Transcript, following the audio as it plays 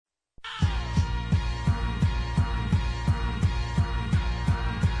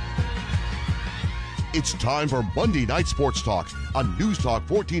It's time for Monday Night Sports Talk on News Talk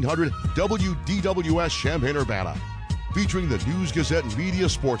 1400 WDWS Champaign-Urbana. Featuring the News Gazette and media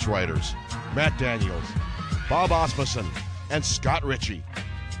sports writers, Matt Daniels, Bob Asmussen, and Scott Ritchie.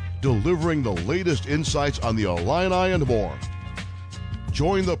 Delivering the latest insights on the Illini and more.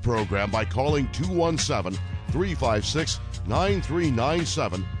 Join the program by calling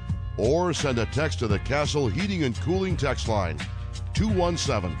 217-356-9397 or send a text to the Castle Heating and Cooling text line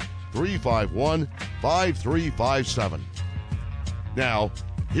 217-351-5357. Now,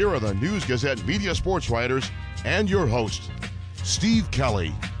 here are the News Gazette media sports writers and your host, Steve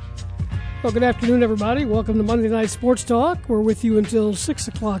Kelly. Well, good afternoon, everybody. Welcome to Monday Night Sports Talk. We're with you until 6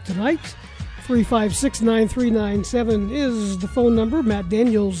 o'clock tonight. 356-9397 is the phone number. Matt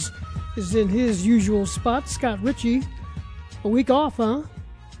Daniels is in his usual spot. Scott Ritchie, a week off, huh?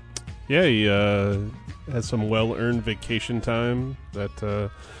 Yeah, he has some well-earned vacation time that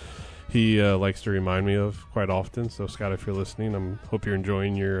he likes to remind me of quite often. So, Scott, if you're listening, I hope you're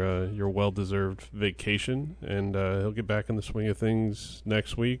enjoying your well-deserved vacation. And he'll get back in the swing of things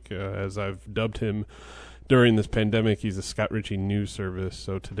next week. As I've dubbed him during this pandemic, he's a Scott Ritchie news service.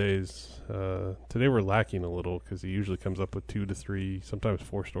 So today we're lacking a little because he usually comes up with 2 to 3, sometimes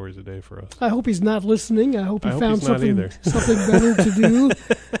 4 stories a day for us. I hope he's not listening. I hope he found something better to do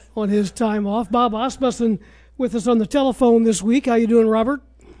on his time off. Bob Asmussen with us on the telephone this week. How you doing, Robert?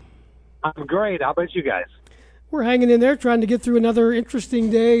 I'm great. How about you guys? We're hanging in there, trying to get through another interesting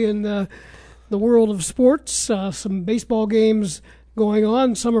day in the world of sports. Some baseball games going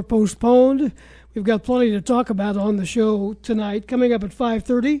on. Some are postponed. We've got plenty to talk about on the show tonight. Coming up at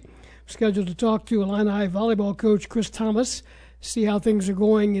 5:30, we're scheduled to talk to Illini volleyball coach Chris Thomas, see how things are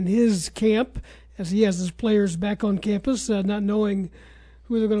going in his camp as he has his players back on campus, not knowing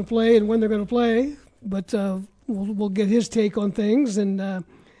who they're going to play and when they're going to play. But we'll get his take on things. And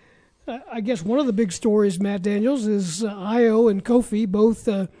I guess one of the big stories, Matt Daniels, is Ayo and Kofi both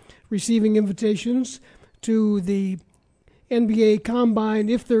receiving invitations to the NBA Combine,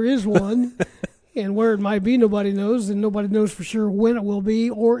 if there is one, and where it might be, nobody knows, and nobody knows for sure when it will be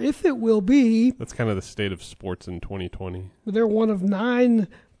or if it will be. That's kind of the state of sports in 2020. They're one of 9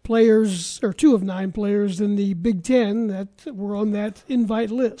 players, or 2 of 9 players in the Big Ten that were on that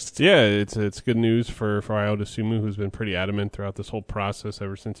invite list. Yeah, it's good news for Ayo Dosunmu, who's been pretty adamant throughout this whole process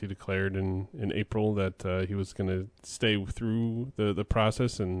ever since he declared in April that he was going to stay through the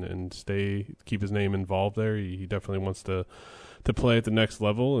process and keep his name involved there. He definitely wants to play at the next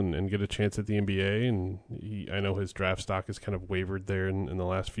level and get a chance at the NBA. And I know his draft stock has kind of wavered there in the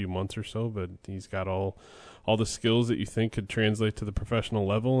last few months or so, but he's got all the skills that you think could translate to the professional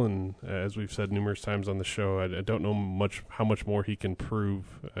level. And as we've said numerous times on the show, I don't know how much more he can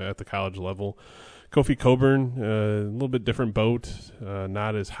prove at the college level. Kofi Cockburn, a little bit different boat,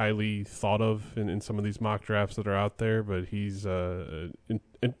 not as highly thought of in some of these mock drafts that are out there, but he's a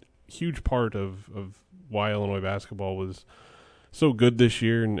huge part of why Illinois basketball was so good this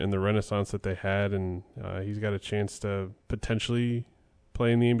year and the renaissance that they had. And he's got a chance to potentially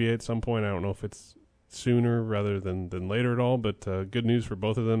play in the NBA at some point. I don't know if it's sooner rather than later at all, but good news for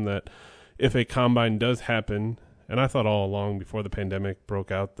both of them that if a combine does happen, and I thought all along before the pandemic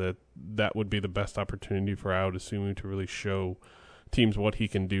broke out that would be the best opportunity for Ayo Dosunmu to really show teams what he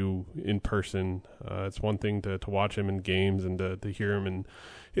can do in person. It's one thing to watch him in games and to hear him in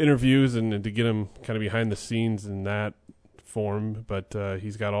interviews and to get him kind of behind the scenes in that form, but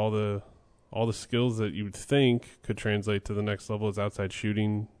he's got all the skills that you would think could translate to the next level. His outside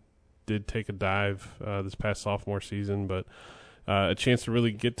shooting did take a dive this past sophomore season, but a chance to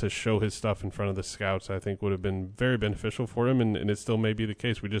really get to show his stuff in front of the scouts, I think, would have been very beneficial for him, and it still may be the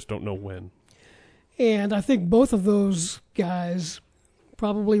case. We just don't know when. And I think both of those guys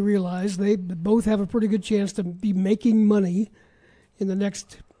probably realize they both have a pretty good chance to be making money in the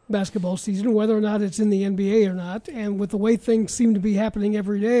next basketball season, whether or not it's in the NBA or not. And with the way things seem to be happening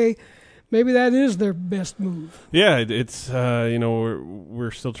every day, maybe that is their best move. Yeah, it's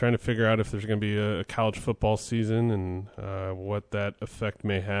we're still trying to figure out if there's going to be a college football season and what that effect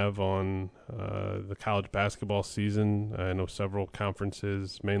may have on the college basketball season. I know several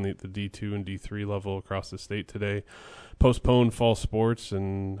conferences, mainly at the D2 and D3 level across the state today, postponed fall sports,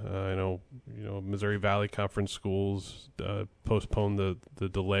 and I know Missouri Valley Conference schools postponed the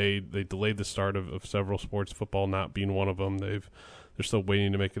delay. They delayed the start of several sports, football not being one of them. They're still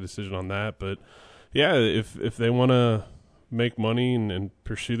waiting to make a decision on that. But yeah, if they want to make money and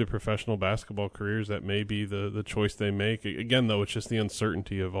pursue their professional basketball careers, that may be the choice they make. Again, though, it's just the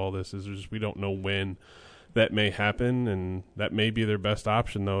uncertainty of all this we don't know when that may happen, and that may be their best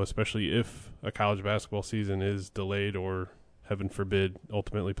option, though, especially if a college basketball season is delayed or, heaven forbid,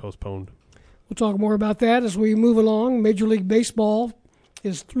 ultimately postponed. We'll talk more about that as we move along. Major League Baseball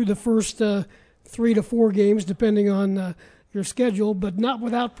is through the first 3 to 4 games, depending on your schedule, but not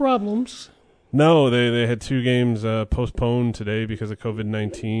without problems. No, they had 2 games postponed today because of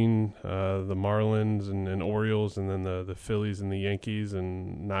COVID-19, the Marlins and Orioles, and then the Phillies and the Yankees,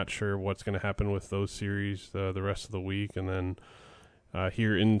 and not sure what's going to happen with those series the rest of the week. And then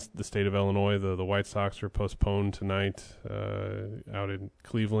here in the state of Illinois, the White Sox are postponed tonight out in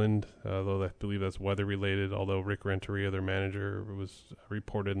Cleveland, though I believe that's weather-related, although Rick Renteria, their manager, was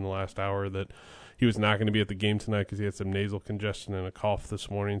reported in the last hour that he was not going to be at the game tonight because he had some nasal congestion and a cough this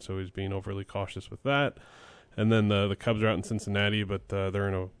morning, so he's being overly cautious with that. And then the Cubs are out in Cincinnati, but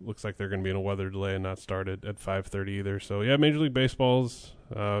looks like they're going to be in a weather delay and not start at 5:30 either. So, yeah, Major League Baseball's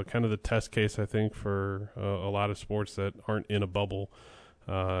kind of the test case, I think, for a lot of sports that aren't in a bubble.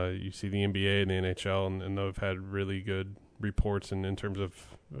 You see the NBA and the NHL, and they've had really good reports in terms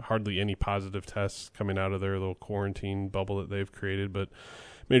of hardly any positive tests coming out of their little quarantine bubble that they've created. But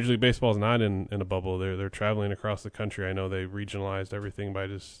Major League Baseball is not in a bubble. They're traveling across the country. I know they regionalized everything by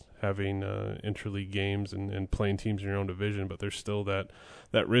just having interleague games and playing teams in your own division, but there's still that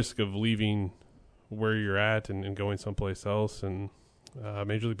risk of leaving where you're at and going someplace else. And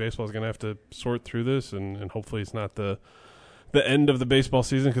Major League Baseball is going to have to sort through this, and hopefully it's not the end of the baseball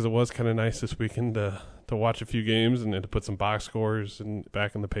season, because it was kind of nice this weekend to watch a few games and to put some box scores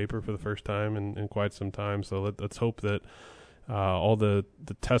back in the paper for the first time in quite some time. So let's hope that all the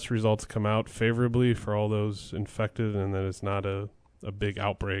test results come out favorably for all those infected, and that it's not a big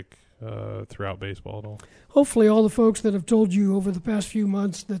outbreak throughout baseball at all. Hopefully all the folks that have told you over the past few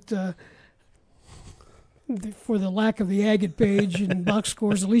months that for the lack of the agate page and box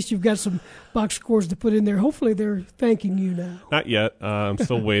scores, at least you've got some box scores to put in there. Hopefully they're thanking you now. Not yet. I'm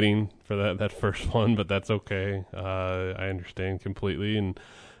still waiting for that first one, but that's okay. I understand completely. And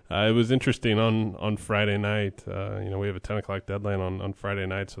it was interesting on Friday night. We have a 10 o'clock deadline on Friday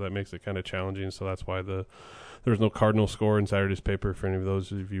night, so that makes it kind of challenging. So that's why there was no Cardinal score in Saturday's paper for any of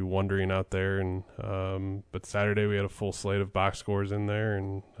those of you wondering out there. And but Saturday we had a full slate of box scores in there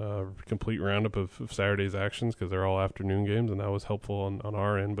and a complete roundup of Saturday's actions, because they're all afternoon games, and that was helpful on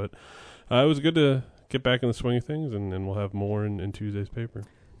our end. But it was good to get back in the swing of things, and we'll have more in Tuesday's paper.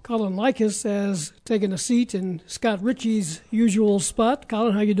 Colin Likas has taken a seat in Scott Ritchie's usual spot.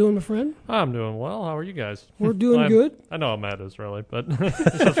 Colin, how you doing, my friend? I'm doing well. How are you guys? We're doing good. I know Matt is, really, but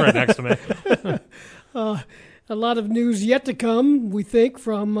he's just right next to me. A lot of news yet to come, we think,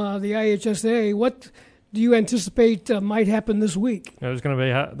 from the IHSA. What do you anticipate might happen this week? There's going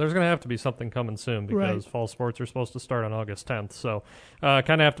to have to be something coming soon, because right. Fall sports are supposed to start on August 10th. So kind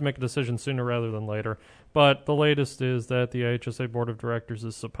of have to make a decision sooner rather than later. But the latest is that the IHSA Board of Directors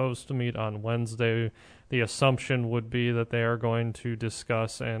is supposed to meet on Wednesday. The assumption would be that they are going to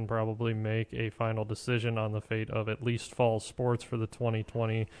discuss and probably make a final decision on the fate of at least fall sports for the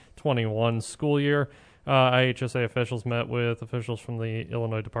 2020-21 school year. IHSA officials met with officials from the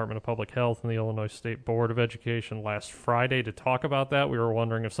Illinois Department of Public Health and the Illinois State Board of Education last Friday to talk about that. We were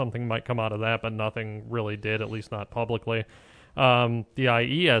wondering if something might come out of that, but nothing really did, at least not publicly. The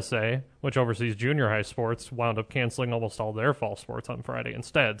IESA, which oversees junior high sports, wound up canceling almost all their fall sports on Friday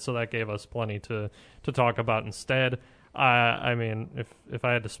instead, so that gave us plenty to talk about instead. I mean, if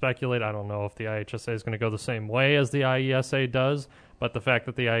I had to speculate, I don't know if the IHSA is going to go the same way as the IESA does, but the fact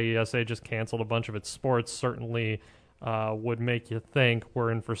that the IESA just canceled a bunch of its sports certainly would make you think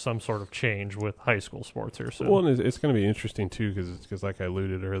we're in for some sort of change with high school sports here soon. Well, and it's going to be interesting, too, because like I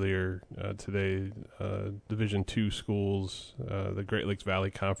alluded earlier today, Division II schools, the Great Lakes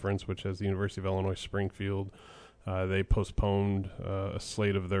Valley Conference, which has the University of Illinois Springfield, they postponed a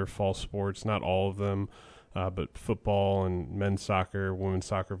slate of their fall sports, not all of them. But football and men's soccer, women's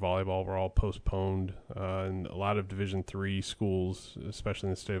soccer, volleyball were all postponed. And a lot of Division III schools, especially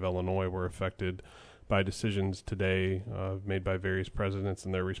in the state of Illinois, were affected by decisions today made by various presidents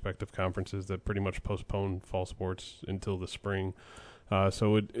in their respective conferences that pretty much postponed fall sports until the spring.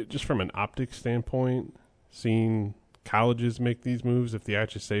 So it just from an optics standpoint, seeing colleges make these moves, if the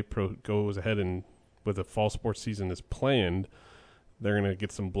IHSA goes ahead and with a fall sports season is planned, they're going to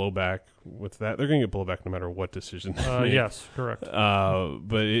get some blowback with that. They're going to get blowback no matter what decision they make. Yes, correct.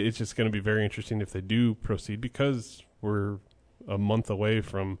 But it's just going to be very interesting if they do proceed, because we're a month away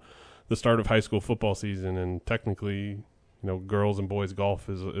from the start of high school football season, and technically, girls and boys golf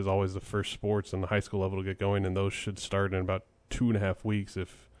is always the first sports on the high school level to get going, and those should start in about 2.5 weeks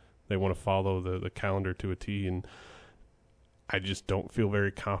if they want to follow the calendar to a T. And I just don't feel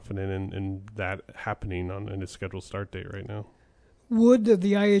very confident in that happening in a scheduled start date right now. Would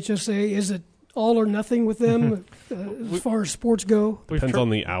the IHSA, is it all or nothing with them as far as sports go? Depends on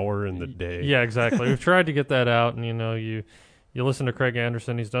the hour and the day. Yeah, exactly. We've tried to get that out, and you listen to Craig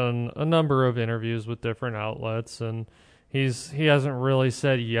Anderson. He's done a number of interviews with different outlets, and he hasn't really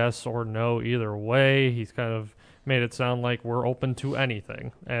said yes or no either way. He's kind of made it sound like we're open to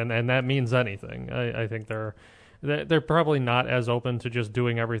anything, and that means anything. I think they're probably not as open to just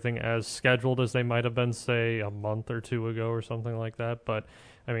doing everything as scheduled as they might have been, say, a month or two ago or something like that. But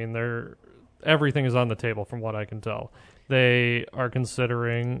I mean, everything is on the table from what I can tell. They are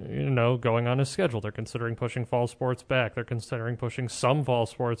considering, going on a schedule. They're considering pushing fall sports back. They're considering pushing some fall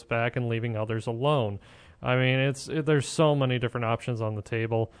sports back and leaving others alone. I mean, there's so many different options on the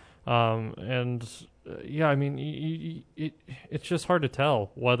table. It's just hard to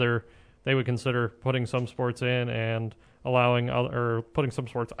tell whether they would consider putting some sports in and putting some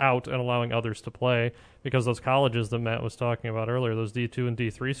sports out and allowing others to play, because those colleges that Matt was talking about earlier, those D2 and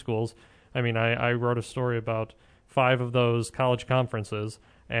D3 schools, I mean, I wrote a story about 5 of those college conferences,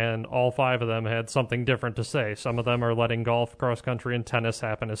 and all 5 of them had something different to say. Some of them are letting golf, cross country, and tennis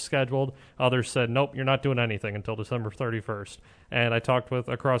happen as scheduled. Others said, nope, you're not doing anything until December 31st. And I talked with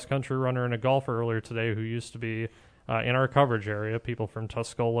a cross country runner and a golfer earlier today who used to be in our coverage area, people from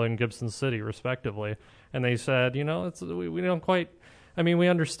Tuscola and Gibson City, respectively. And they said, we don't quite... I mean, we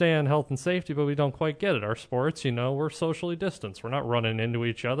understand health and safety, but we don't quite get it. Our sports, we're socially distanced. We're not running into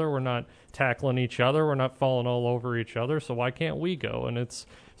each other. We're not tackling each other. We're not falling all over each other. So why can't we go? And it's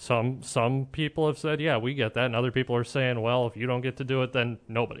some people have said, yeah, we get that. And other people are saying, well, if you don't get to do it, then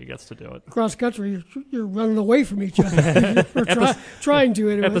nobody gets to do it. Cross country, you're running away from each other. Trying to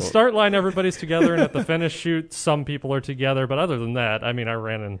anyway. At the start line, everybody's together. And at the finish shoot, some people are together. But other than that, I mean, I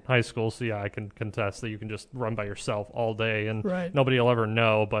ran in high school, so yeah, I can contest that you can just run by yourself all day and nobody will ever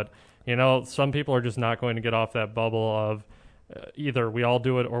know. But, some people are just not going to get off that bubble of either we all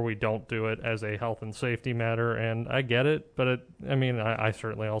do it or we don't do it as a health and safety matter. And I get it, but I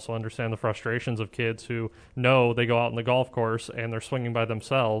certainly also understand the frustrations of kids who know they go out on the golf course and they're swinging by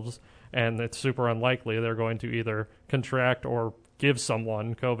themselves, and it's super unlikely they're going to either contract or give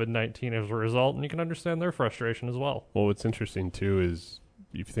someone COVID-19 as a result, and you can understand their frustration as well. Well, what's interesting, too, is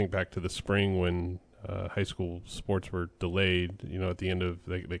if you think back to the spring when high school sports were delayed, at the end of,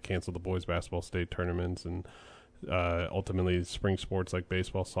 they canceled the boys basketball state tournaments, and ultimately spring sports like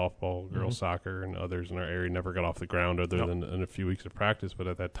baseball, softball, girls soccer, and others in our area never got off the ground other than in a few weeks of practice. But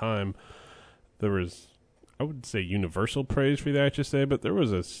at that time, there was, I would say, universal praise for the IHSA, but there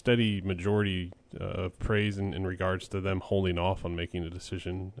was a steady majority of praise in regards to them holding off on making a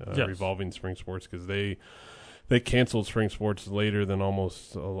decision revolving spring sports, because they canceled spring sports later than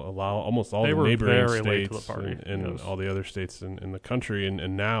almost all the neighboring states and all the other states in the country.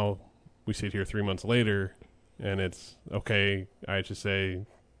 And now we sit here 3 months later, and it's, okay, IHSA,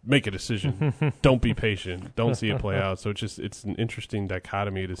 make a decision. Don't be patient. Don't see it play out. So it's an interesting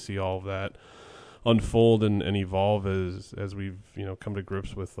dichotomy to see all of that unfold and evolve as we've come to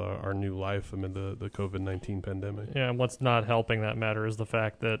grips with our new life amid the COVID-19 pandemic. Yeah, and what's not helping that matter is the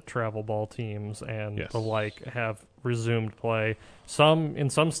fact that travel ball teams and the like have resumed play. In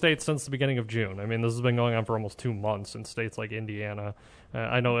some states since the beginning of June. I mean, this has been going on for almost 2 months in states like Indiana.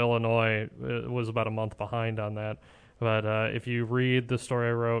 I know Illinois was about a month behind on that. But if you read the story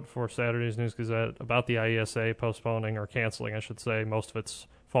I wrote for Saturday's News Gazette about the IESA postponing, or canceling, I should say, most of its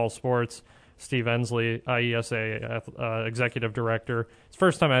fall sports, Steve Ensley, IESA executive director. It's the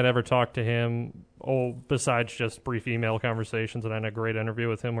first time I'd ever talked to him, besides just brief email conversations, and I had a great interview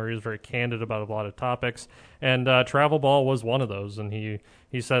with him where he was very candid about a lot of topics. And travel ball was one of those. And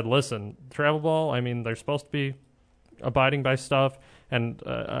he said, listen, travel ball, I mean, they're supposed to be abiding by stuff, and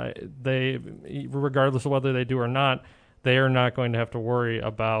they, regardless of whether they do or not, they are not going to have to worry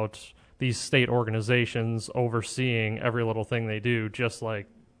about these state organizations overseeing every little thing they do, just like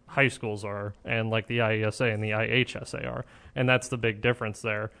high schools are, and like the IESA and the IHSA are. And that's the big difference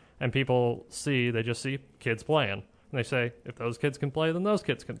there. And people they just see kids playing. And they say, if those kids can play, then those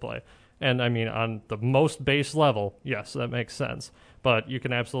kids can play. And I mean, on the most base level, yes, that makes sense. But you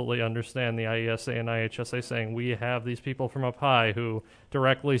can absolutely understand the IESA and IHSA saying, we have these people from up high who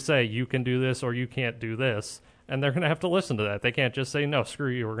directly say, you can do this or you can't do this. And they're going to have to listen to that. They can't just say, no, screw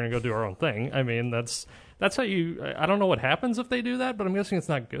you, we're going to go do our own thing. I mean, that's how I don't know what happens if they do that, but I'm guessing it's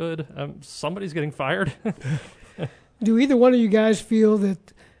not good. Somebody's getting fired. Do either one of you guys feel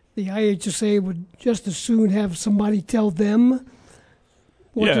that the IHSA would just as soon have somebody tell them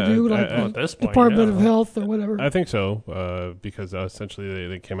what to do, like at this point, Department of Health or whatever? I think so, because essentially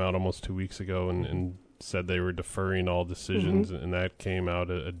they came out almost 2 weeks ago and said they were deferring all decisions, and that came out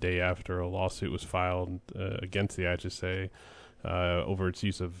a day after a lawsuit was filed against the IHSA over its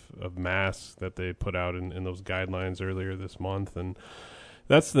use of masks that they put out in those guidelines earlier this month. And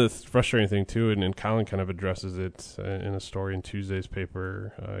that's the frustrating thing, too, and Colin kind of addresses it in a story in Tuesday's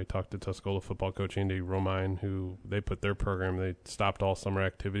paper. He talked to Tuscola football coach Andy Romine, who they put their program, they stopped all summer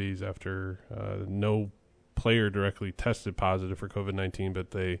activities after no player directly tested positive for COVID-19,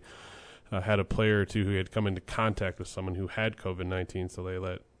 but they had a player or two who had come into contact with someone who had COVID-19, so they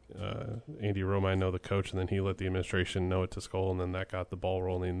let Andy Romine know, the coach, and then he let the administration know at Tuscola, and then that got the ball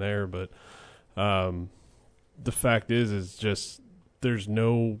rolling there. But the fact is just there's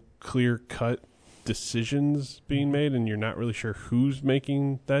no clear-cut decisions being made, and you're not really sure who's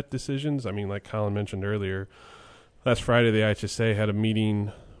making that decisions. I mean, like Colin mentioned earlier, last Friday the IHSA had a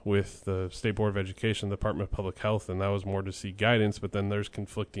meeting with the State Board of Education, the Department of Public Health, and that was more to see guidance, but then there's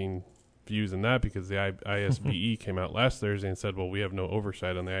conflicting views in that because the ISBE came out last Thursday and said, well, we have no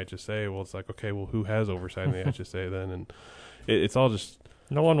oversight on the IHSA. Well, it's like, okay, well, who has oversight on the IHSA then? And it's all just...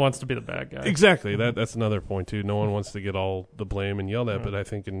 No one wants to be the bad guy. Exactly. That's another point, too. No one wants to get all the blame and yelled at, but I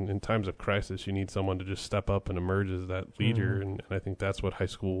think in times of crisis, you need someone to just step up and emerge as that leader, and I think that's what high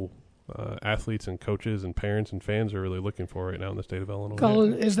school athletes and coaches and parents and fans are really looking for right now in the state of Illinois.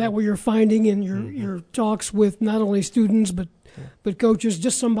 Colin, is that what you're finding in your talks with not only students but coaches?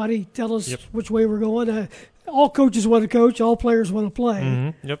 Just somebody tell us which way we're going. All coaches want to coach, all players want to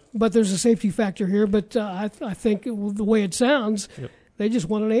play. But there's a safety factor here. But I think the way it sounds, they just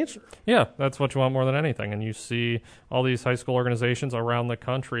want an answer. Yeah, that's what you want more than anything. And you see all these high school organizations around the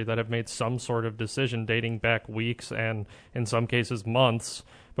country that have made some sort of decision dating back weeks and in some cases months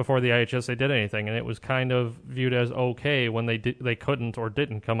before the IHSA did anything, and it was kind of viewed as okay when they couldn't or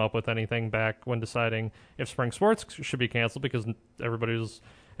didn't come up with anything back when deciding if spring sports should be canceled, because everybody was,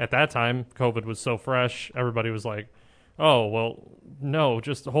 at that time, COVID was so fresh, everybody was like, oh, well, no,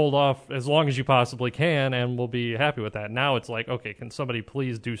 just hold off as long as you possibly can, and we'll be happy with that. Now it's like, okay, can somebody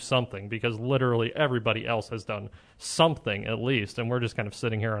please do something? Because literally everybody else has done something at least, and we're just kind of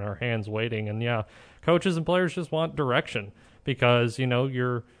sitting here on our hands waiting. And yeah, coaches and players just want direction. Because, you know,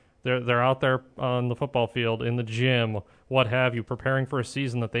 they're out there on the football field, in the gym, what have you, preparing for a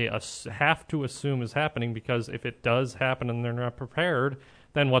season that they have to assume is happening, because if it does happen and they're not prepared,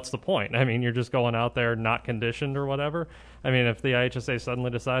 then what's the point? I mean, you're just going out there not conditioned or whatever. I mean, if the IHSA suddenly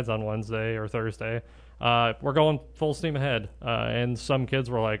decides on Wednesday or Thursday, we're going full steam ahead. And some kids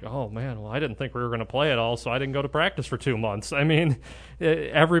were like, oh, man, well, I didn't think we were going to play at all, so I didn't go to practice for 2 months. I mean,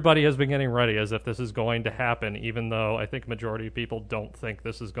 everybody has been getting ready as if this is going to happen, even though I think majority of people don't think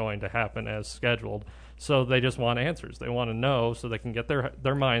this is going to happen as scheduled. So they just want answers. They want to know so they can get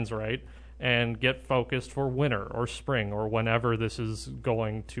their minds right and get focused for winter or spring or whenever this is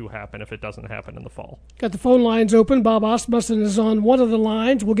going to happen, if it doesn't happen in the fall. Got the phone lines open. Bob Asmussen is on one of the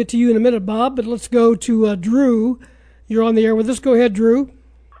lines. We'll get to you in a minute, Bob, but let's go to Drew. You're on the air with us. Go ahead, Drew.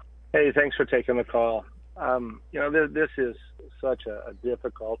 Hey, thanks for taking the call. This is such a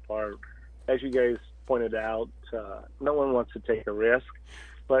difficult part. As you guys pointed out, no one wants to take a risk,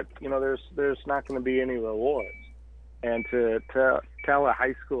 but, there's not going to be any rewards. And to tell a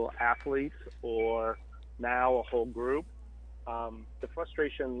high school athlete or now a whole group, the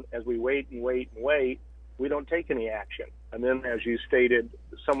frustration as we wait and wait and wait, we don't take any action. And then, as you stated,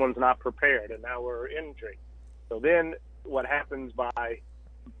 someone's not prepared, and now we're injured. So then what happens by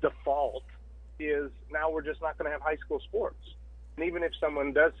default is now we're just not going to have high school sports. And even if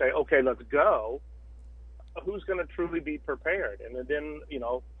someone does say, okay, let's go, who's going to truly be prepared? And then,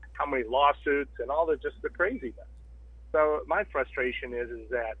 how many lawsuits and all the craziness. So my frustration is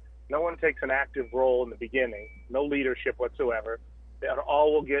that no one takes an active role in the beginning, no leadership whatsoever. That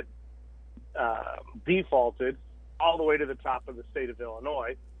all will get defaulted all the way to the top of the state of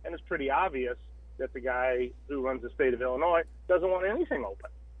Illinois. And it's pretty obvious that the guy who runs the state of Illinois doesn't want anything open.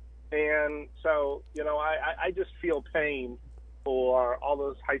 And so, I just feel pain for all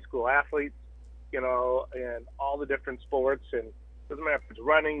those high school athletes, and all the different sports. And it doesn't matter if it's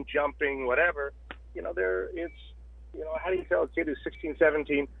running, jumping, whatever, how do you tell a kid who's 16,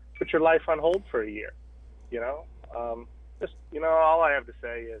 17, put your life on hold for a year? All I have to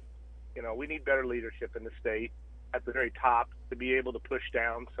say is, we need better leadership in the state at the very top to be able to push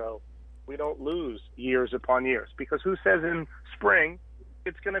down so we don't lose years upon years. Because who says in spring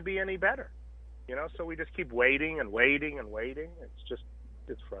it's going to be any better? So we just keep waiting and waiting and waiting.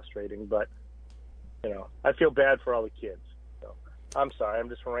 It's frustrating, but, I feel bad for all the kids. I'm sorry. I'm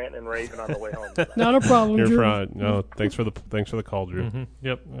just ranting and raving on the way home. Not a problem, You're Drew. fine. No, thanks for the call, Drew. Mm-hmm.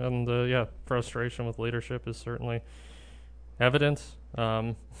 Yep, and frustration with leadership is certainly evident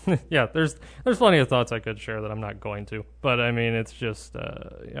Yeah, there's plenty of thoughts I could share that I'm not going to. But, I mean, it's just,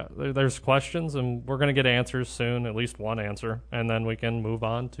 there's questions, and we're going to get answers soon, at least one answer. And then we can move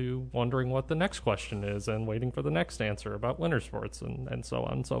on to wondering what the next question is and waiting for the next answer about winter sports and so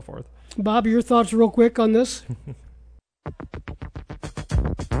on and so forth. Bob, your thoughts real quick on this?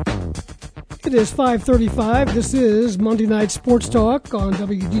 It is 5:35. This is Monday Night Sports Talk on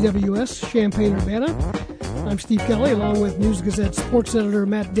WDWS, Champaign-Urbana. I'm Steve Kelly, along with News Gazette sports editor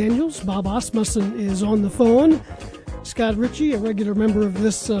Matt Daniels. Bob Asmussen is on the phone. Scott Ritchie, a regular member of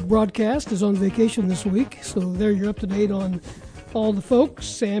this broadcast, is on vacation this week. So there you're up to date on all the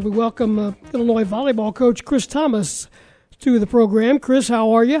folks. And we welcome Illinois volleyball coach Chris Thomas to the program. Chris,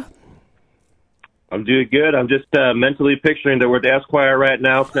 how are you? I'm doing good. I'm just mentally picturing that we're at the Esquire right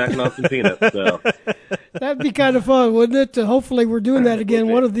now snacking on some peanuts. So. That'd be kind of fun, wouldn't it? Hopefully we're doing that again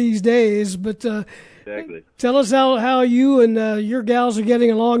one of these days. But exactly. Tell us how you and your gals are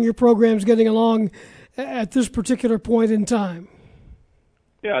getting along, your program's getting along at this particular point in time.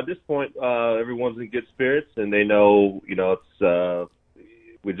 Yeah, at this point, everyone's in good spirits, and they know, it's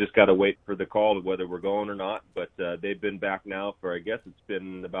we just got to wait for the call of whether we're going or not. But they've been back now for, I guess it's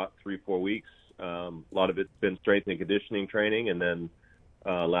been about 3-4 weeks. A lot of it's been strength and conditioning training, and then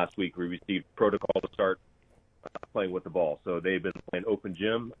last week we received protocol to start playing with the ball. So they've been playing open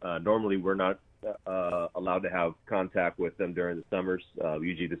gym. Normally we're not allowed to have contact with them during the summers.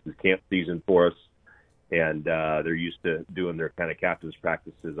 Usually this is camp season for us, and they're used to doing their kind of captain's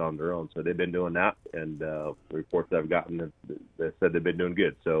practices on their own. So they've been doing that, and the reports I've gotten, they said they've been doing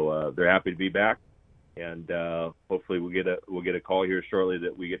good. So they're happy to be back, and hopefully we'll get a call here shortly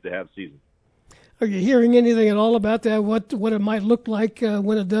that we get to have season. Are you hearing anything at all about that? What it might look like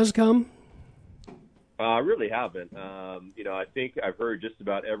when it does come? I really haven't. I think I've heard just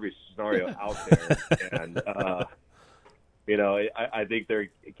about every scenario out there, and I think there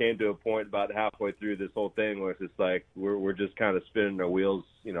came to a point about halfway through this whole thing where it's just like we're just kind of spinning our wheels,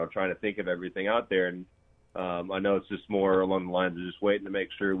 trying to think of everything out there, and I know it's just more along the lines of just waiting to make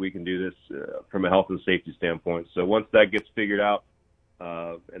sure we can do this from a health and safety standpoint. So once that gets figured out,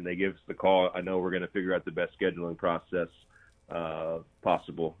 and they give us the call, I know we're going to figure out the best scheduling process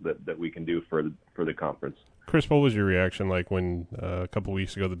possible that we can do for the conference. Chris, what was your reaction like when a couple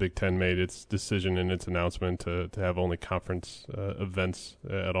weeks ago the Big Ten made its decision and its announcement to have only conference events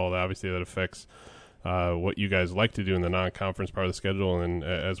at all? Obviously, that affects what you guys like to do in the non-conference part of the schedule, and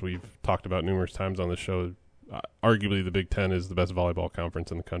as we've talked about numerous times on the show, arguably the Big Ten is the best volleyball conference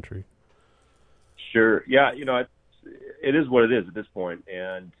in the country. Sure. Yeah, it is what it is at this point,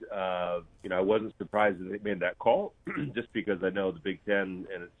 and I wasn't surprised that they made that call, just because I know the Big Ten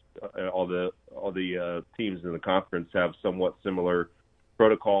and all the teams in the conference have somewhat similar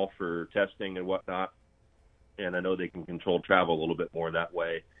protocol for testing and whatnot, and I know they can control travel a little bit more that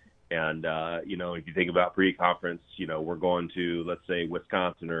way. And if you think about pre-conference, we're going to, let's say,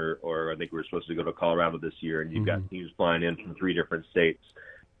 Wisconsin, or I think we're supposed to go to Colorado this year, and you've got teams flying in from 3 different states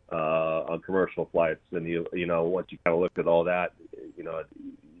on commercial flights, and once you kind of looked at all that, it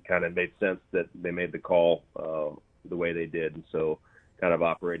kind of made sense that they made the call the way they did, and so kind of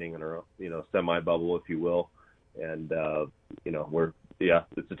operating in our semi bubble, if you will, and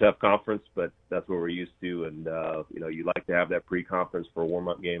it's a tough conference, but that's what we're used to, and you like to have that pre-conference for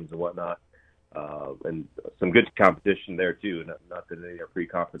warm-up games and whatnot, and some good competition there too. Not that any of our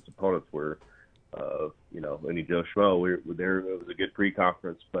pre-conference opponents were. Any Joe Schmo, it was a good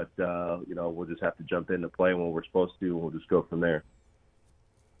pre-conference, but, we'll just have to jump in to play when we're supposed to, and we'll just go from there.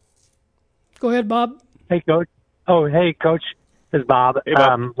 Go ahead, Bob. Hey, Coach. Oh, hey, Coach. This is Bob. Hey,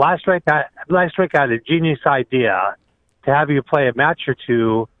 Bob. Last week I had a genius idea to have you play a match or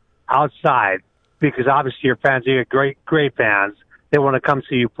two outside, because obviously your fans, you're great fans. They want to come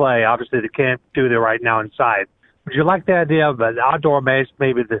see you play. Obviously, they can't do that right now inside. Would you like the idea of an outdoor base,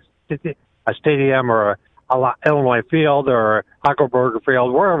 maybe a stadium or a Illinois field or Huckelberger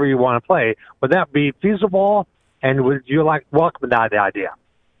Field, wherever you want to play? Would that be feasible? And would you welcome that idea?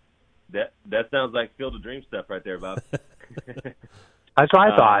 That sounds like Field of Dreams stuff right there, Bob. That's what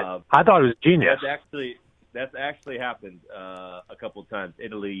I thought. I thought it was genius. That's actually happened a couple of times.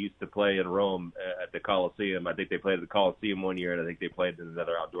 Italy used to play in Rome at the Coliseum. I think they played at the Coliseum one year, and I think they played in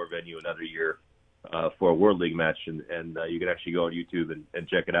another outdoor venue another year for a World League match, and you can actually go on YouTube and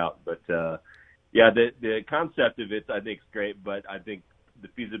check it out. But the concept of it I think is great, but I think the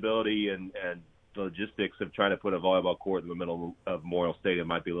feasibility and the logistics of trying to put a volleyball court in the middle of Memorial Stadium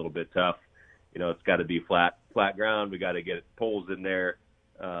might be a little bit tough. It's got to be flat ground. We got to get poles in there.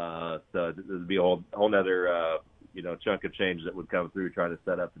 So there'd be a whole nother chunk of change that would come through trying to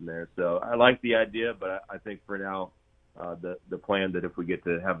set up in there. So I like the idea, but I think for now the plan that if we get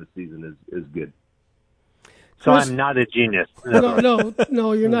to have a season is good. So Chris? I'm not a genius.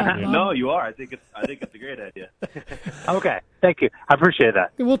 No, you're not, Bob. No, you are. I think it's a great idea. Okay, thank you. I appreciate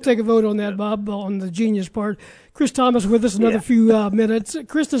that. We'll take a vote on that, Bob, on the genius part. Chris Thomas with us another few minutes.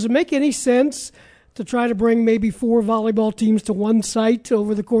 Chris, does it make any sense to try to bring maybe 4 volleyball teams to one site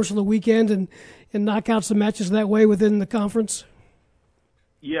over the course of the weekend and knock out some matches that way within the conference?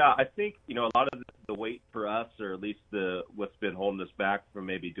 Yeah, I think, a lot of the weight for us, or at least what's been holding us back from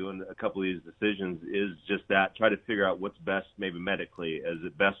maybe doing a couple of these decisions is just that, try to figure out what's best maybe medically. Is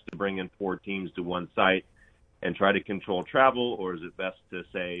it best to bring in 4 teams to one site and try to control travel, or is it best to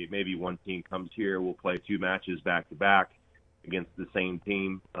say maybe one team comes here, we'll play 2 matches back-to-back against the same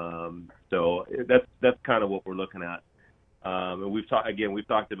team? So that's kind of what we're looking at. And we've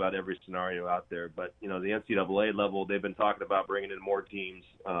talked about every scenario out there, but the NCAA level, they've been talking about bringing in more teams.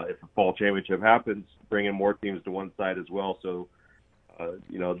 If a fall championship happens, bringing more teams to one side as well. So,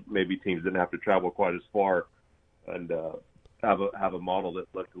 maybe teams didn't have to travel quite as far, and have a model that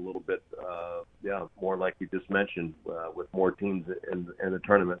looked a little bit, more like you just mentioned, with more teams in the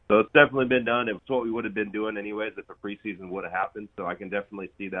tournament. So it's definitely been done. It's what we would have been doing anyways if a preseason would have happened. So I can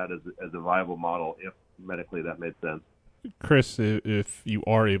definitely see that as a viable model if medically that made sense. Chris, if you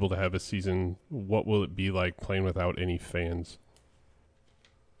are able to have a season, what will it be like playing without any fans?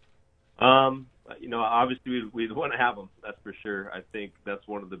 Obviously we'd want to have them. That's for sure. I think that's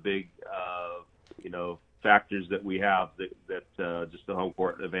one of the big, factors that we have that just the home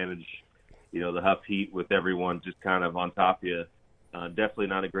court advantage, the Huff heat with everyone just kind of on top of you. Definitely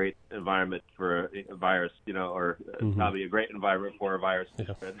not a great environment for a virus, or probably a great environment for a virus.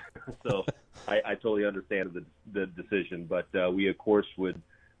 Yeah. So I totally understand the decision, but we of course would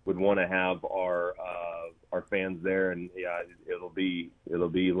want to have our fans there, and it'll be a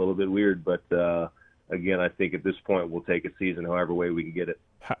little bit weird, but again, I think at this point we'll take a season however way we can get it.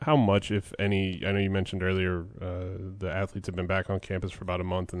 How much, if any, I know you mentioned earlier the athletes have been back on campus for about a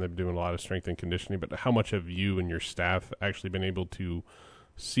month and they've been doing a lot of strength and conditioning, but how much have you and your staff actually been able to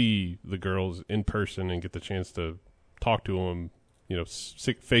see the girls in person and get the chance to talk to them,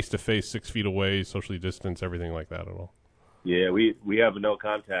 face-to-face, 6 feet away, socially distanced, everything like that at all? Yeah, we have no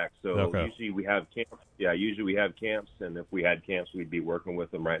contact, so okay. Usually we have camps. Yeah, usually we have camps, and if we had camps, we'd be working with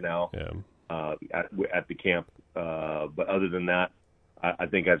them right now at the camp. But other than that, I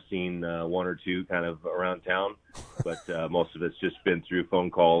think I've seen 1 or 2 kind of around town, but most of it's just been through phone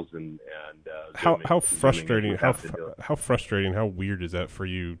calls and how frustrating, how frustrating, how weird is that for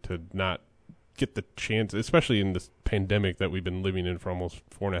you to not get the chance, especially in this pandemic that we've been living in for almost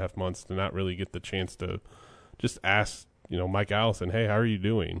 4.5 months, to not really get the chance to just ask, Mike Allison, hey, how are you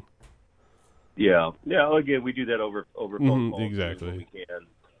doing? Yeah. Again, we do that over phone calls. Exactly. We can.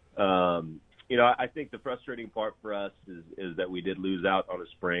 I think the frustrating part for us is that we did lose out on a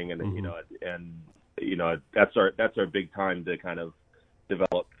spring, and that's our big time to kind of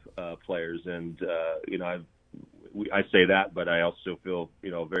develop players. And I say that, but I also feel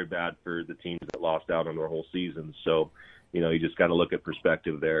very bad for the teams that lost out on their whole season. So you just got to look at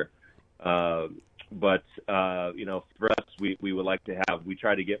perspective there. But for us, we would like to we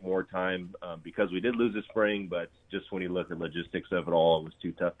try to get more time because we did lose the spring, but just when you look at logistics of it all, it was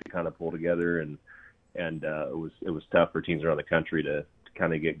too tough to kind of pull together, and it was tough for teams around the country to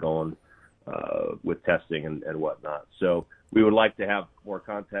kind of get going with testing and whatnot. So we would like to have more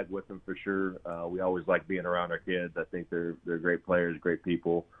contact with them for sure. We always like being around our kids. I think they're great players, great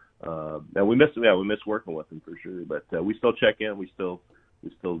people. And we miss working with them for sure, but we still check in. We still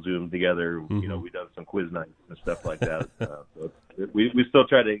Zoom together. Mm-hmm. We've done some quiz nights and stuff like that. So we still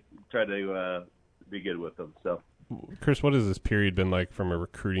try to be good with them. So, Chris, what has this period been like from a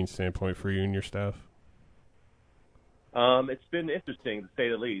recruiting standpoint for you and your staff? It's been interesting to say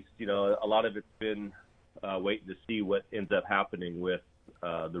the least. A lot of it's been waiting to see what ends up happening with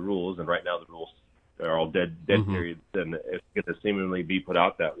the rules, and right now the rules are all dead mm-hmm. periods, and it's going to seemingly be put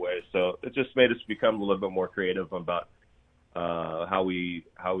out that way. So it just made us become a little bit more creative about how we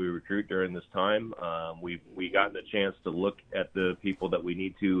recruit during this time. We gotten a chance to look at the people that we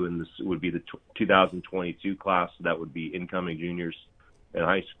need to, and this would be the 2022 class. That would be incoming juniors in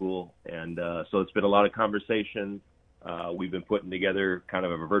high school, and so it's been a lot of conversation. We've been putting together kind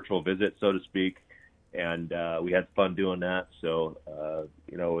of a virtual visit, so to speak, and we had fun doing that. So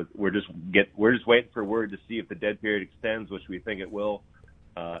we're just waiting for word to see if the dead period extends, which we think it will.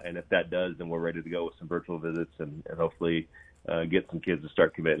 And if that does, then we're ready to go with some virtual visits and hopefully get some kids to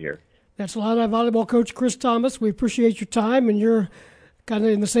start committing here. That's Illini volleyball coach Chris Thomas. We appreciate your time, and you're kind of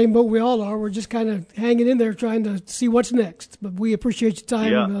in the same boat we all are. We're just kind of hanging in there trying to see what's next. But we appreciate your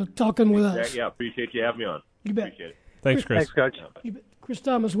time talking with us. Yeah, appreciate you having me on. You bet. Appreciate it. Thanks, Chris. Thanks, Coach. Chris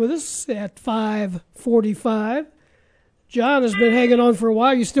Thomas with us at 5:45. John has been hanging on for a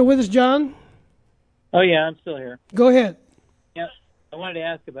while. You still with us, John? Oh, yeah, I'm still here. Go ahead. Yeah, I wanted to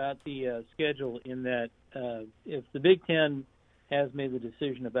ask about the schedule in that if the Big Ten has made the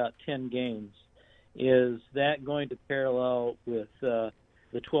decision about 10 games, is that going to parallel with the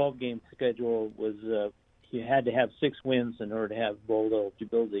 12-game schedule was you had to have 6 wins in order to have bowl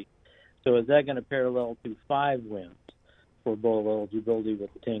eligibility. So is that going to parallel to 5 wins for bowl eligibility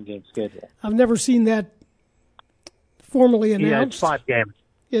with the 10-game schedule? I've never seen that formally announced. Yeah, it's 5 games.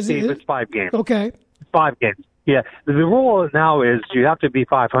 Is Steve, it? it's 5 games. Okay. 5 games. Yeah, the rule now is you have to be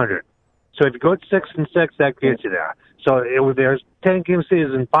 500. So if you go 6-6, that gets you there. So there's 10-game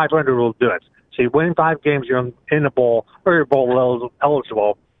season, 500 will do it. So you win 5 games, you're in the bowl, or you're bowl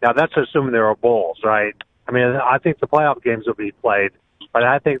eligible. Now that's assuming there are bowls, right? I mean, I think the playoff games will be played, but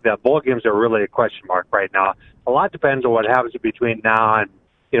I think the bowl games are really a question mark right now. A lot depends on what happens between now and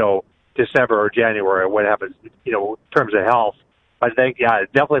December or January, what happens in terms of health. But I think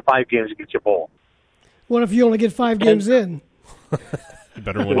definitely 5 games to get you a bowl. What if you only get 5 games in? You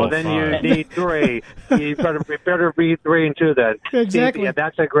better win well, all then 5. you need 3. You better be 3 and 2 then. Exactly. Yeah,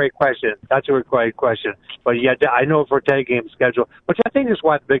 that's a great question. That's a great question. But yeah, I know for a 10-game schedule, which I think is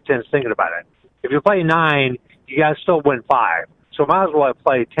why the Big Ten is thinking about it. If you play 9, you got to still win 5. So might as well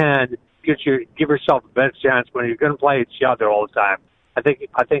play 10. Give yourself a better chance when you're going to play each other all the time. I think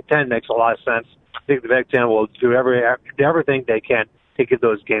 10 makes a lot of sense. I think the Big Ten will do everything they can to get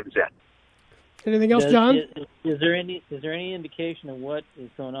those games in. Anything else, John? Is there any indication of what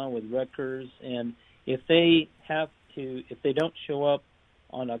is going on with Rutgers, and if they don't show up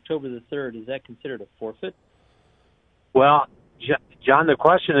on October the 3rd, is that considered a forfeit? Well, John, the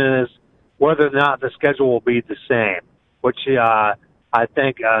question is whether or not the schedule will be the same, which I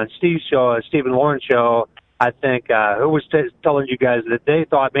think on Steve's show, Stephen Lawrence show, I think who was telling you guys that they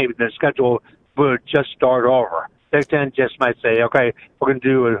thought maybe the schedule would just start over. Big Ten just might say, okay, we're going to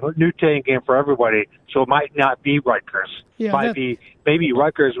do a new 10 game for everybody, so it might not be Rutgers. Yeah, Maybe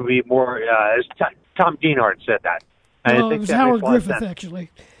Rutgers would be more. As Tom Dienhart said that. And no, I think it was that Howard makes a lot of Griffith, sense. actually.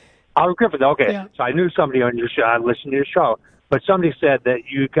 Howard Griffith, okay. Yeah. So I knew somebody on your show. I listened to your show, but somebody said that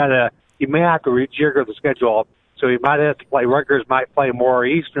you may have to rejigger the schedule. So you might have to play. Rutgers might play more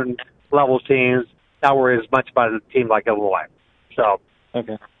Eastern level teams, not worry as much about a team like Illinois. So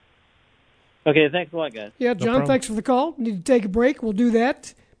Okay, thanks a lot, guys. Yeah, John, thanks for the call. Need to take a break. We'll do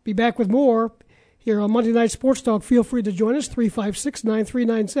that. Be back with more here on Monday Night Sports Talk. Feel free to join us.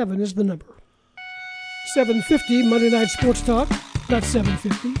 356-9397 is the number. 750 Monday Night Sports Talk. Not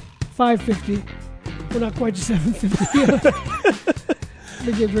 750. 550. We're not quite to 750 yet.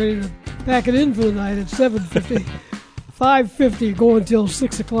 We're getting ready to pack it in for the night at 750. 550 going until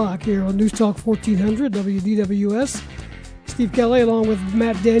 6 o'clock here on News Talk 1400 WDWS. Steve Kelly along with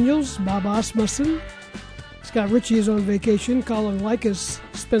Matt Daniels, Bob Osmussen. Scott Ritchie is on vacation. Colin Likas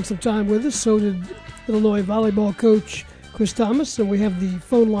spent some time with us. So did Illinois volleyball coach Chris Thomas. And we have the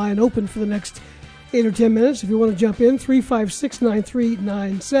phone line open for the next 8 or 10 minutes. If you want to jump in,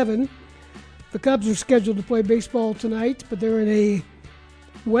 356-9397. The Cubs are scheduled to play baseball tonight, but they're in a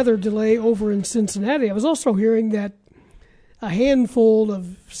weather delay over in Cincinnati. I was also hearing that a handful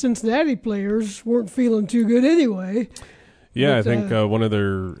of Cincinnati players weren't feeling too good anyway. Yeah, But, I think one of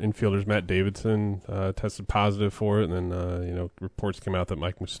their infielders, Matt Davidson, tested positive for it, and then reports came out that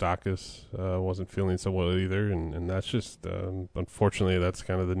Mike Moustakas wasn't feeling so well either, and that's just unfortunately that's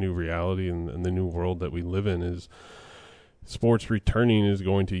kind of the new reality and the new world that we live in is sports returning is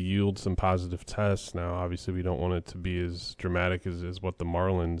going to yield some positive tests. Now, obviously, we don't want it to be as dramatic as what the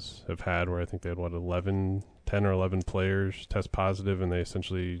Marlins have had, where I think they had 10 or 11 players test positive, and they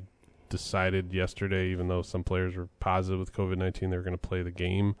essentially decided yesterday, even though some players were positive with COVID-19, they were going to play the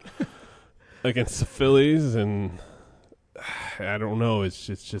game against the Phillies, and I don't know. It's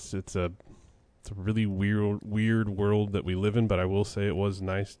a really weird world that we live in. But I will say it was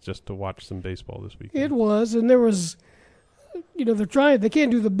nice just to watch some baseball this weekend. It was, and there was, they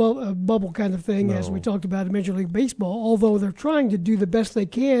can't do the bubble kind of thing as we talked about in Major League Baseball. Although they're trying to do the best they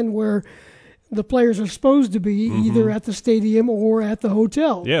can where the players are supposed to be either at the stadium or at the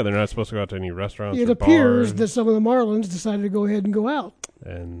hotel. Yeah, they're not supposed to go out to any restaurants. It or appears bars. that some of the Marlins decided to go ahead and go out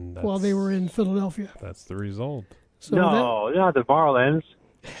And while they were in Philadelphia. That's the result. So not the Marlins.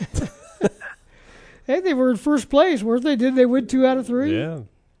 Hey, they were in first place, weren't they? Did they win 2 out of 3? Yeah.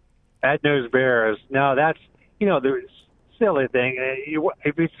 Bad News Bears. No, that's the silly thing.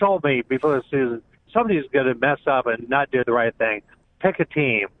 If you told me before the season somebody's going to mess up and not do the right thing, pick a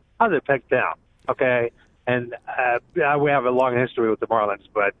team. How do they pick them? Okay, and we have a long history with the Marlins,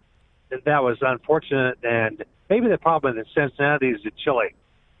 but that was unfortunate. And maybe the problem in Cincinnati is the chili.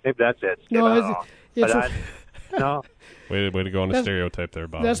 Maybe that's it. No, no. Way to go on a stereotype there,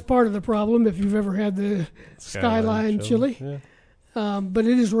 Bob. That's part of the problem if you've ever had the Skyline chili. Yeah. But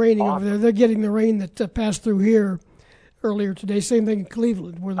it is raining over there. They're getting the rain that passed through here earlier today. Same thing in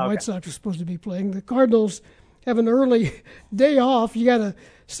Cleveland, where the White Sox are supposed to be playing. The Cardinals have an early day off. You got a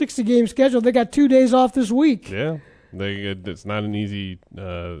 60-game schedule. They got 2 days off this week. Yeah. It's not an easy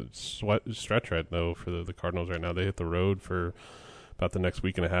stretch right though for the Cardinals right now. They hit the road for about the next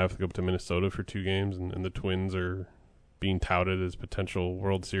week and a half. They go up to Minnesota for 2 games, and the Twins are being touted as potential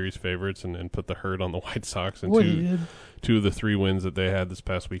World Series favorites and put the hurt on the White Sox and two of the 3 wins that they had this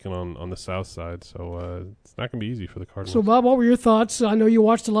past weekend on the South Side. So it's not going to be easy for the Cardinals. So, Bob, what were your thoughts? I know you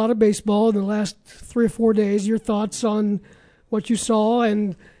watched a lot of baseball in the last 3 or 4 days. Your thoughts on what you saw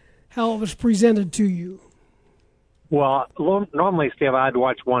and how it was presented to you? Well, normally, Steve, I'd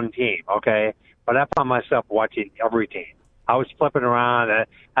watch one team, okay? But I found myself watching every team. I was flipping around.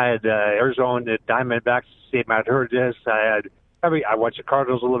 I had Arizona, Diamondbacks team. I'd heard this. I watched the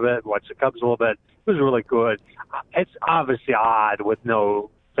Cardinals a little bit, watched the Cubs a little bit. It was really good. It's obviously odd with no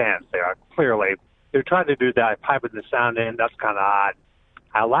fans there. Clearly, they're trying to do that, piping the sound in. That's kind of odd.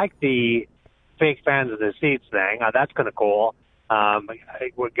 I like the fake fans in the seats thing. That's kind of cool. A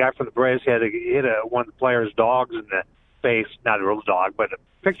guy from the Braves hit one of the players' dogs in the face. Not a real dog, but a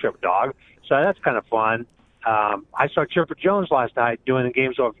picture of a dog. So that's kind of fun. I saw Chipper Jones last night doing the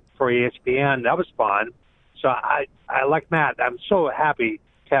games for ESPN. That was fun. So I like Matt. I'm so happy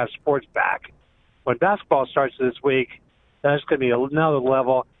to have sports back. When basketball starts this week, that's going to be another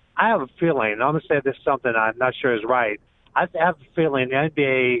level. I have a feeling, I'm going to say this is something I'm not sure is right. I have a feeling the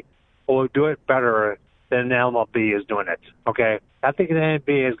NBA will do it better than the MLB is doing it. Okay? I think the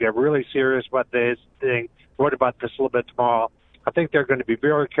NBA is getting really serious about this thing. Wrote about this a little bit tomorrow. I think they're going to be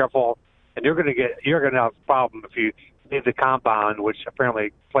very careful. And you're going to have a problem if you leave the compound, which apparently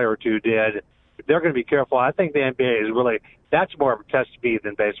a player or 2 did. They're going to be careful. I think the NBA is really, that's more of a test speed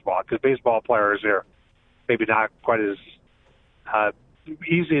than baseball, because baseball players are maybe not quite as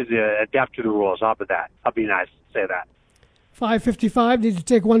easy to adapt to the rules. How about that? I'll be nice to say that. 5:55. Need to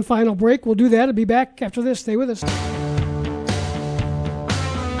take one final break. We'll do that. I'll be back after this. Stay with us.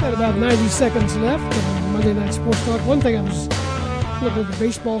 Got about 90 seconds left on Monday Night Sports Talk. One thing I was looking at the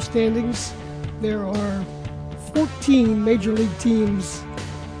baseball standings, there are 14 major league teams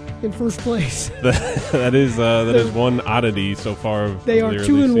in first place. that is one oddity so far. They are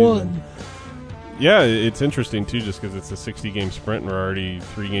 2-1. Yeah, it's interesting too, just because it's a 60-game sprint, and we're already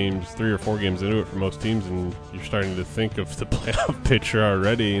 3 or 4 games into it for most teams, and you're starting to think of the playoff picture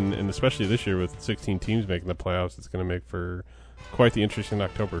already, and especially this year with 16 teams making the playoffs, it's going to make for quite the interesting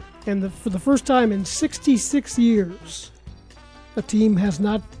October. And for the first time in 66 years, a team has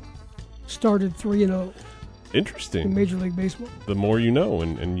not started 3-0. Interesting. In Major League Baseball. The more you know,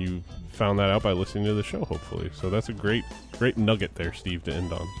 and you found that out by listening to the show, hopefully. So that's a great nugget there, Steve, to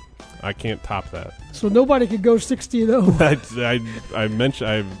end on. I can't top that. So nobody could go 60-0. I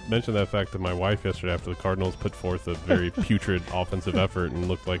mentioned that fact to my wife yesterday after the Cardinals put forth a very putrid offensive effort and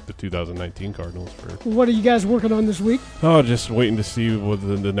looked like the 2019 Cardinals. What are you guys working on this week? Oh, just waiting to see what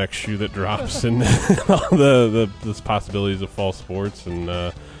the next shoe that drops and all the possibilities of fall sports,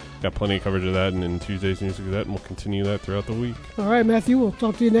 and got plenty of coverage of that in Tuesday's News Gazette, and we'll continue that throughout the week. All right, Matthew, we'll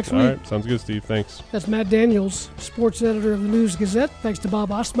talk to you next week. All right, sounds good, Steve. Thanks. That's Matt Daniels, sports editor of the News Gazette. Thanks to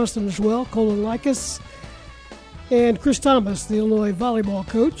Bob Osmusson as well, Colin Likas, and Chris Thomas, the Illinois volleyball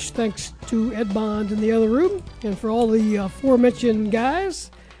coach. Thanks to Ed Bond in the other room. And for all the aforementioned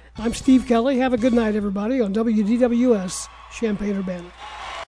guys, I'm Steve Kelly. Have a good night, everybody, on WDWS Champaign-Urbana.